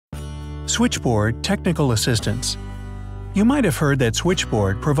Switchboard Technical Assistance. You might have heard that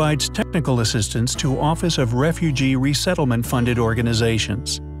Switchboard provides technical assistance to Office of Refugee Resettlement-funded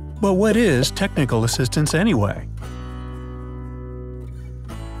organizations. But what is technical assistance anyway?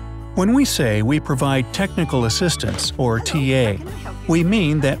 When we say we provide technical assistance, or TA, we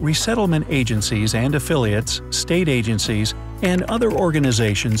mean that resettlement agencies and affiliates, state agencies, and other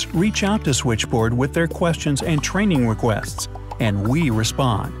organizations reach out to Switchboard with their questions and training requests, and we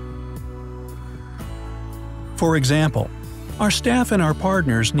respond. For example, our staff and our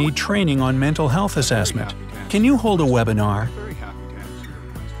partners need training on mental health assessment. Can you hold a webinar?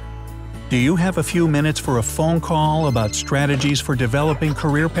 Do you have a few minutes for a phone call about strategies for developing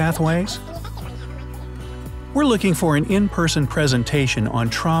career pathways? We're looking for an in-person presentation on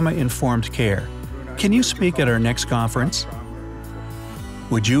trauma-informed care. Can you speak at our next conference?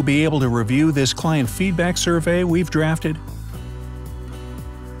 Would you be able to review this client feedback survey we've drafted?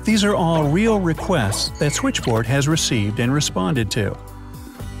 These are all real requests that Switchboard has received and responded to.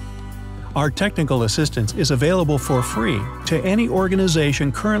 Our technical assistance is available for free to any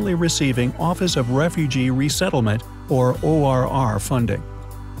organization currently receiving Office of Refugee Resettlement or ORR funding.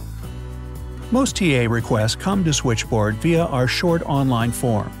 Most TA requests come to Switchboard via our short online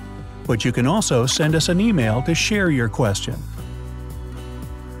form, but you can also send us an email to share your question.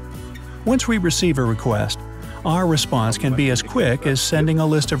 Once we receive a request, our response can be as quick as sending a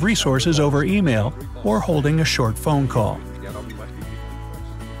list of resources over email or holding a short phone call.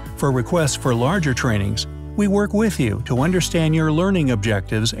 For requests for larger trainings, we work with you to understand your learning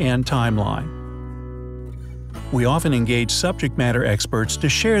objectives and timeline. We often engage subject matter experts to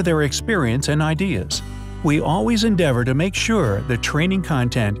share their experience and ideas. We always endeavor to make sure the training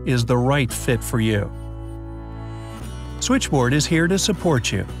content is the right fit for you. Switchboard is here to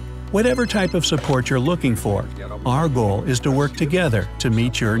support you. Whatever type of support you're looking for, our goal is to work together to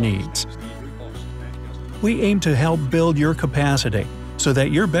meet your needs. We aim to help build your capacity so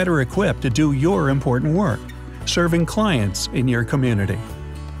that you're better equipped to do your important work, serving clients in your community.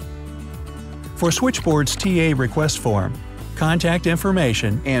 For Switchboard's TA request form, contact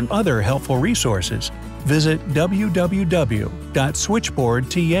information, and other helpful resources, visit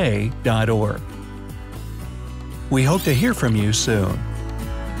www.switchboardta.org. We hope to hear from you soon.